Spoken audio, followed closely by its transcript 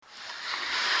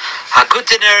A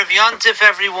guten Erev Yontif,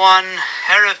 everyone.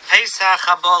 Erev Pesach,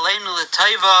 Haba Aleinu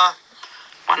L'Taiva.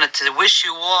 Wanted to wish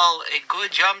you all a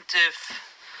good Yom Tif,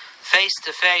 face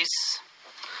to face.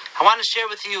 I want to share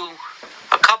with you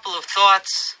a couple of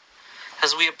thoughts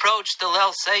as we approach the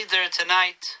Leil Seder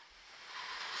tonight.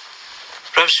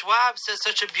 Rav Schwab says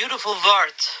such a beautiful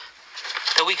vart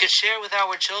that we could share with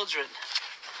our children.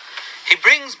 He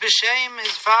brings B'Shem,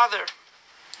 his father.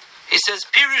 He says,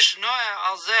 Pirush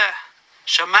Noah al-Zeh,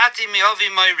 Shamati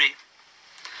mi'ovi moiri.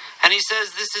 And he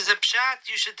says, this is a pshat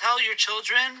you should tell your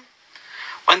children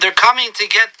when they're coming to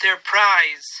get their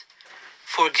prize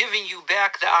for giving you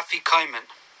back the afikomen.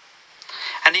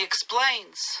 And he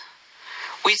explains,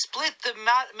 we split the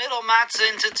middle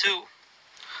matzah into two.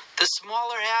 The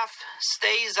smaller half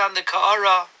stays on the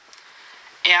ka'ara,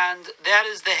 and that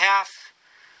is the half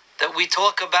that we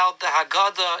talk about the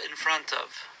Haggadah in front of.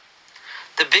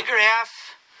 The bigger half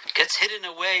gets hidden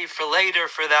away for later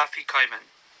for the afikomen.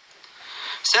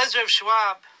 Says Rav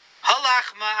Schwab,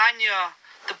 halach ma'anya,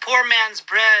 the poor man's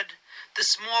bread, the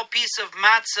small piece of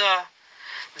matzah,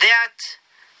 that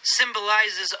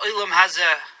symbolizes olam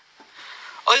hazeh.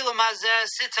 Olam hazeh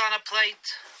sits on a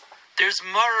plate. There's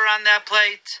maror on that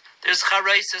plate. There's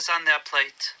charaisis on that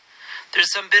plate.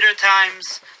 There's some bitter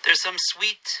times. There's some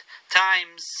sweet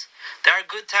times. There are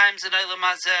good times in olam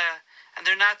hazeh, and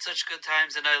there are not such good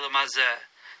times in olam hazeh.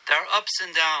 There are ups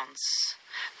and downs.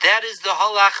 That is the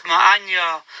halach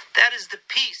ma'anya. That is the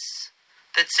piece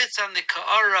that sits on the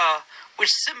ka'ara, which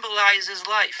symbolizes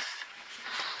life.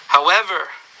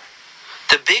 However,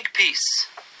 the big piece,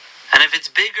 and if it's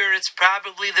bigger, it's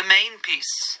probably the main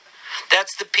piece.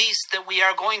 That's the piece that we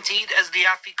are going to eat as the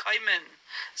afikomen,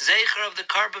 zeicher of the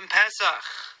Karban Pesach.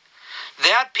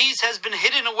 That piece has been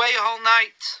hidden away all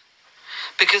night,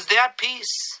 because that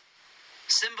piece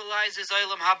symbolizes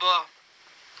Olam Haba.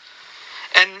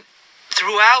 And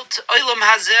throughout Olam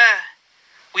Hazeh,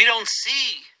 we don't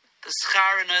see the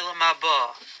schar in Olam Haba.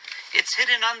 It's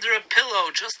hidden under a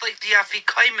pillow, just like the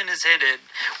afikomen is hidden.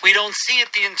 We don't see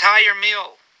it the entire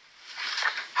meal.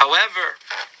 However,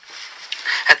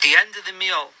 at the end of the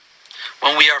meal,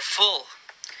 when we are full,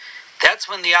 that's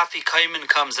when the afikomen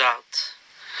comes out.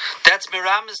 That's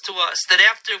miramis to us, that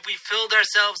after we filled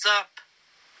ourselves up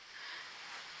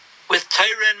with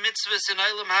Torah and mitzvahs in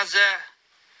Olam Hazeh,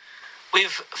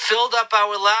 we've filled up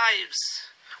our lives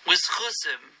with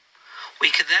chusim, we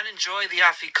can then enjoy the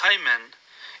afikomen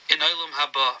in Olam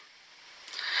Haba.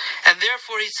 And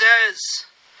therefore he says,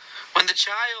 when the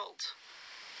child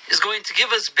is going to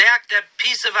give us back that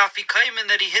piece of afikomen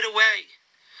that he hid away,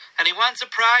 and he wants a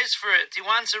prize for it, he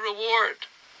wants a reward,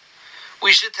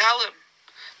 we should tell him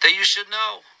that you should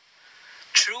know,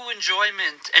 true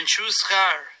enjoyment and true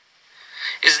schar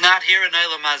is not here in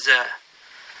Olam Hazeh.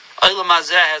 Olam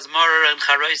Hazeh has maror and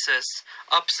charaisis,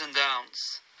 ups and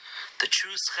downs. The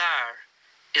true schar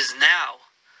is now,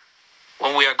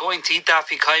 when we are going to eat the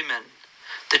afikomen.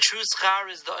 The true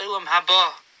schar is the Olam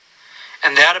Haba,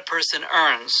 and that a person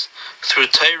earns through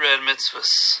Torah and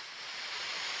mitzvahs.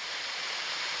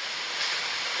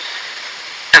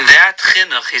 And that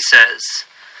chinuch, he says,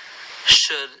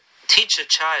 should teach a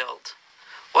child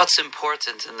what's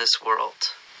important in this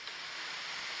world.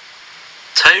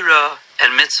 Torah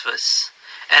and mitzvahs,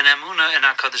 and emunah in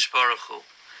HaKadosh Baruch Hu.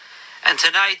 And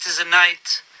tonight is a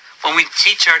night when we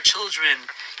teach our children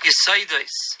Yesodis,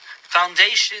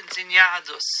 foundations in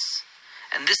Yahadus.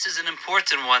 And this is an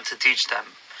important one to teach them,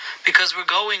 because we're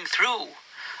going through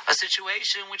a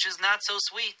situation which is not so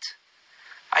sweet.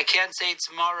 I can't say it's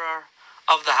maror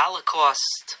of the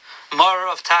Holocaust,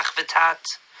 maror of Tach V'Tat,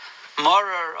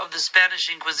 maror of the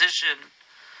Spanish Inquisition,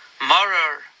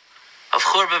 maror of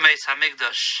Churban Beis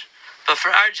Hamikdash. But for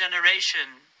our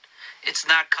generation, it's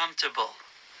not comfortable.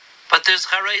 But there's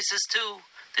charaisis too.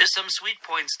 There's some sweet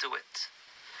points to it.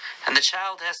 And the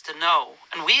child has to know,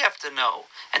 and we have to know,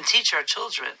 and teach our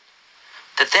children,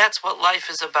 that that's what life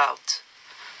is about.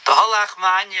 The halach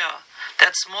ma'anya,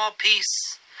 that small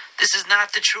piece, this is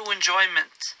not the true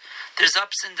enjoyment. There's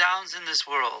ups and downs in this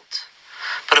world.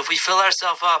 But if we fill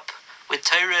ourselves up with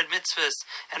Torah and mitzvahs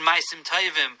and ma'asim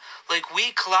tovim, like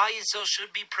we, Klal Yisrael,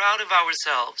 should be proud of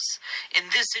ourselves in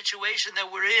this situation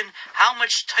that we're in. How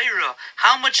much Torah,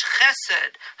 how much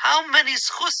chesed, how many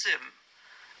schusim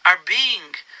are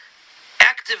being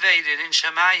activated in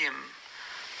Shemayim.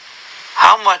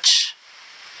 How much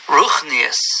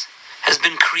ruchnius has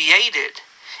been created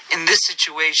in this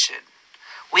situation.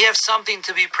 We have something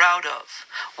to be proud of.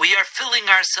 We are filling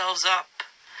ourselves up.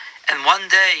 And one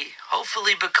day,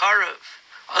 hopefully B'Karev,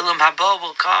 Olam Haba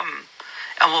will come,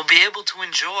 and we'll be able to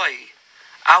enjoy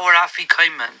our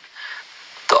afikomen.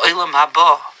 The Olam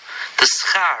Haba, the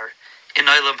schar, in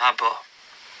Olam Haba.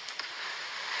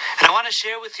 And I want to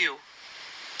share with you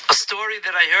a story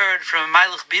that I heard from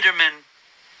Meilich Biederman,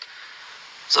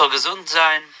 soll gesund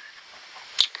sein.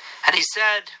 And he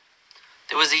said,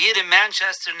 there was a Yid in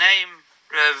Manchester named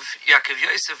Rev Yaakov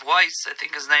Yosef Weiss, I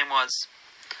think his name was.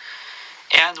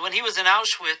 And when he was in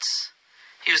Auschwitz,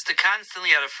 he used to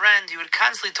constantly, had a friend, he would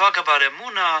constantly talk about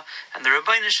Emunah and the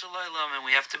Rabbeinu Shalom, and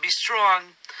we have to be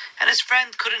strong. And his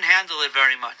friend couldn't handle it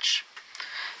very much.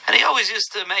 And he always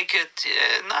used to make it,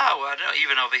 no, I don't know,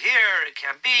 even over here, it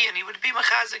can't be, and he would be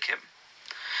machazik him.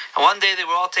 And one day they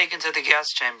were all taken to the gas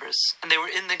chambers, and they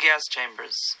were in the gas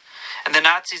chambers. And the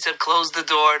Nazis had closed the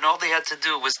door, and all they had to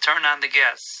do was turn on the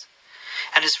gas.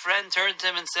 And his friend turned to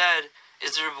him and said,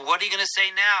 what are you going to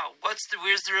say now? Where's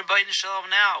the Rabbeinu Shalom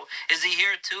now? Is he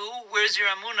here too? Where's your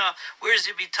Amunah? Where's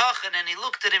your Bitachon? And he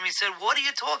looked at him, he said, what are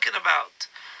you talking about?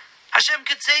 Hashem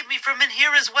could save me from in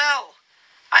here as well.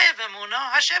 I have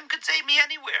Emunah. Hashem could save me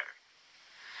anywhere.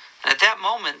 And at that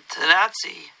moment, the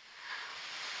Nazi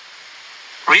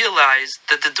realized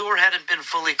that the door hadn't been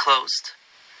fully closed.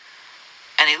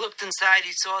 And he looked inside,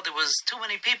 he saw there was too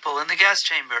many people in the gas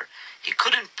chamber. He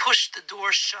couldn't push the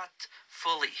door shut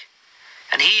fully.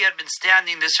 And he had been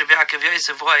standing, this Rabbi Yaakov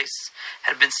Yosef Weiss,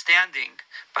 had been standing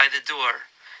by the door.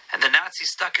 And the Nazi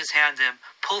stuck his hand in,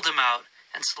 pulled him out,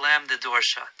 and slammed the door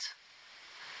shut.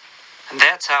 And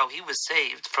that's how he was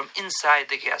saved from inside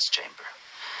the gas chamber.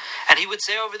 And he would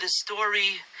say over this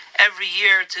story every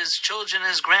year to his children,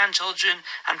 his grandchildren,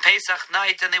 on Pesach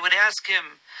night, and they would ask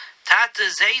him, Tata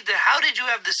Zayda, how did you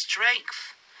have the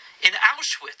strength in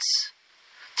Auschwitz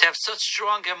to have such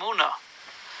strong emunah?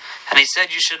 And he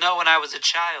said, you should know, when I was a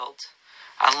child,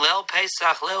 on Leil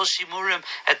Pesach, Leil Shimurim,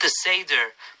 at the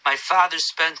Seder, my father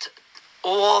spent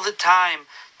all the time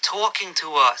talking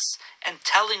to us and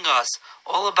telling us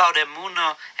all about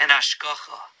emunah and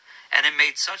hashgacha. And it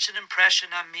made such an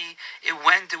impression on me. It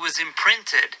was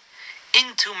imprinted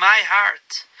into my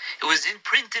heart. It was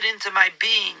imprinted into my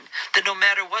being that no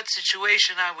matter what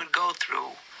situation I would go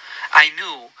through, I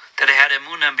knew that I had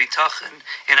emunah and bitachon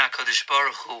in HaKadosh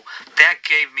Baruch Hu. That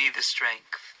gave me the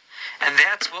strength. And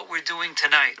that's what we're doing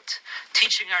tonight.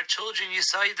 Teaching our children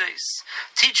Yesaides.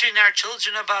 Teaching our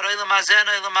children about Olam Hazeh and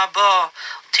Olam Haba.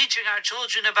 Teaching our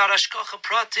children about Hashgacha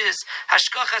Pratis,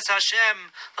 Hashgachas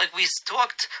Hashem, like we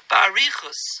talked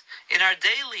Ba'arichus in our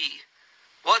daily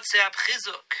WhatsApp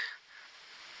Chizuk.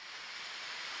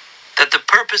 That the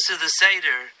purpose of the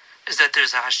Seder is that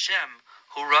there's a Hashem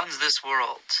who runs this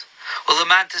world. Tell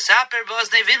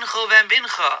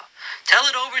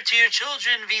it over to your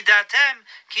children. Vidatem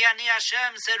ki ani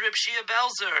Hashem, said Reb Shia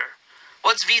Belzer.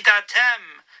 What's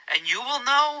vidatem? And you will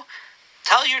know.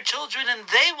 Tell your children and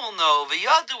they will know.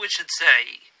 V'yadu, it should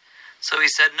say. So he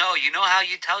said, no, you know how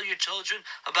you tell your children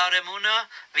about emunah?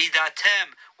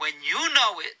 Vidatem. When you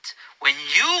know it, when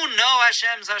you know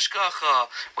Hashem's hashgacha,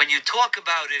 when you talk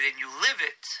about it and you live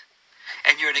it,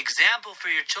 and you're an example for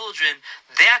your children,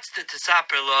 that's the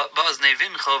Tesaper Ba'oznei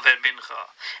Vincha V'Bincha.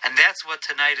 And that's what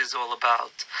tonight is all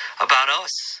about. About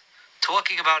us,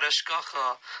 talking about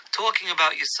Hashgacha, talking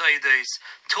about Yesaides,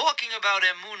 talking about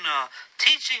Emunah,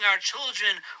 teaching our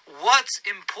children what's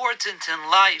important in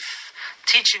life,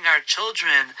 teaching our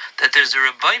children that there's a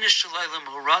Rabbeinu Shalom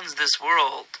who runs this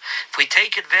world. If we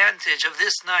take advantage of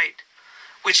this night,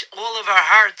 which all of our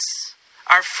hearts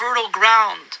are fertile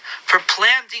ground for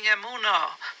planting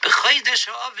emunah. B'chodesh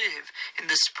ha'aviv, in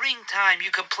the springtime,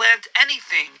 you can plant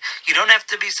anything. You don't have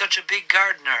to be such a big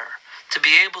gardener to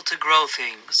be able to grow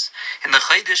things. In the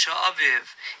chodesh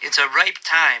ha'aviv, it's a ripe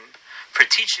time for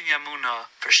teaching emunah,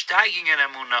 for steiging in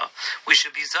emunah. We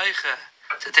should be zeicha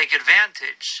to take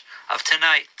advantage of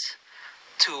tonight,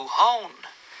 to hone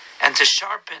and to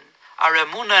sharpen our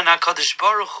emunah and HaKadosh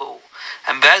Baruch Hu.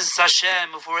 And Be'ez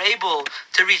Hashem, if we're able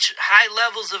to reach high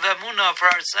levels of emunah for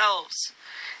ourselves,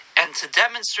 and to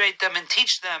demonstrate them and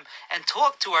teach them and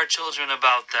talk to our children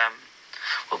about them,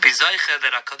 we'll be zeicha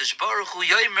that HaKadosh Baruch Hu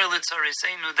yomer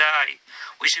l'tzariseinu dai.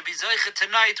 We should be zeicha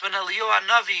tonight when Eliyahu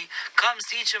Hanavi comes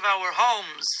to each of our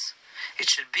homes. It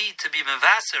should be to be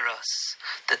mevaser us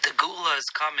that the Gula is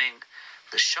coming.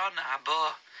 L'shana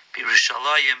haba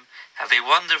B'Yerushalayim. Have a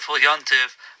wonderful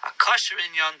Yontiv, a kosher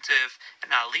in Yontiv,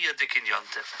 and Aliyah Dik in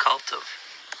Yontiv. Kol Tov.